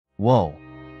Whoa,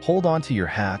 hold on to your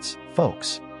hats,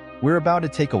 folks. We're about to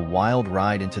take a wild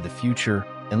ride into the future,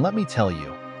 and let me tell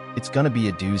you, it's gonna be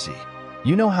a doozy.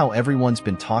 You know how everyone's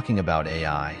been talking about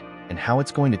AI and how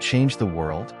it's going to change the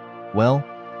world? Well,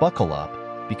 buckle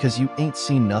up, because you ain't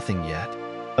seen nothing yet.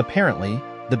 Apparently,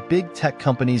 the big tech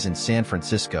companies in San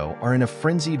Francisco are in a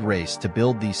frenzied race to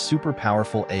build these super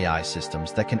powerful AI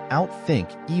systems that can outthink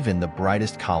even the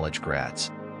brightest college grads.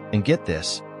 And get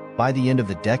this, by the end of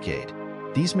the decade,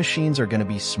 these machines are going to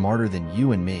be smarter than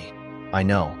you and me. I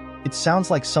know, it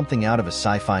sounds like something out of a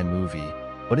sci-fi movie,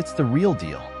 but it's the real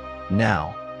deal.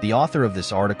 Now, the author of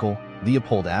this article,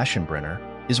 Leopold Aschenbrenner,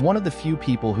 is one of the few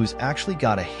people who's actually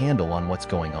got a handle on what's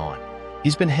going on.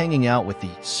 He's been hanging out with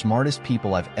the smartest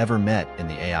people I've ever met in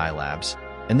the AI labs,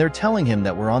 and they're telling him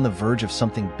that we're on the verge of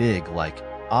something big like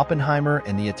Oppenheimer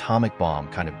and the atomic bomb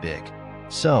kind of big.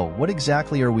 So, what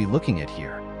exactly are we looking at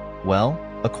here? Well,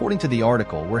 according to the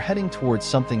article, we're heading towards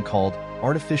something called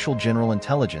Artificial General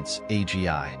Intelligence,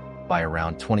 AGI, by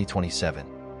around 2027.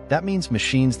 That means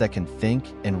machines that can think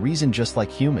and reason just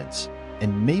like humans,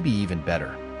 and maybe even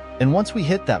better. And once we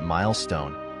hit that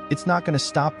milestone, it's not going to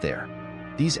stop there.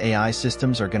 These AI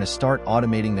systems are going to start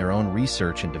automating their own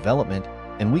research and development,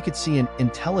 and we could see an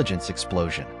intelligence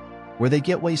explosion, where they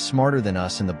get way smarter than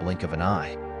us in the blink of an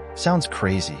eye. Sounds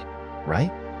crazy,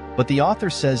 right? But the author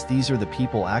says these are the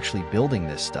people actually building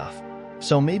this stuff,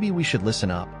 so maybe we should listen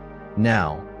up.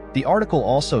 Now, the article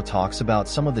also talks about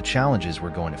some of the challenges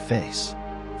we're going to face.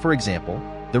 For example,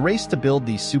 the race to build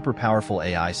these super powerful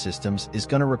AI systems is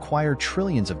going to require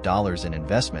trillions of dollars in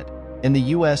investment, and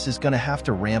the US is going to have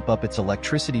to ramp up its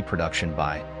electricity production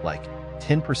by, like,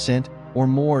 10% or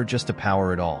more just to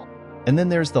power it all. And then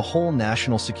there's the whole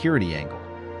national security angle.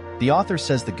 The author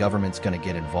says the government's going to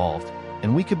get involved,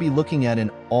 and we could be looking at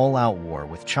an all-out war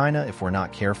with China if we're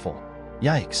not careful.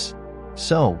 Yikes.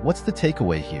 So, what's the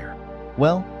takeaway here?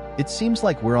 Well, it seems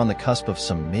like we're on the cusp of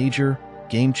some major,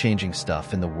 game-changing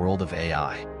stuff in the world of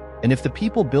AI. And if the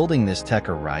people building this tech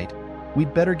are right,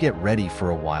 we'd better get ready for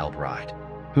a wild ride.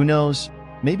 Who knows,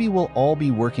 maybe we'll all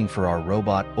be working for our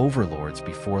robot overlords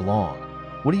before long.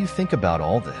 What do you think about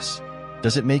all this?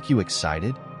 Does it make you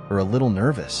excited or a little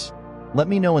nervous? Let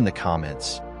me know in the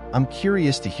comments. I'm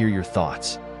curious to hear your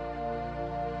thoughts.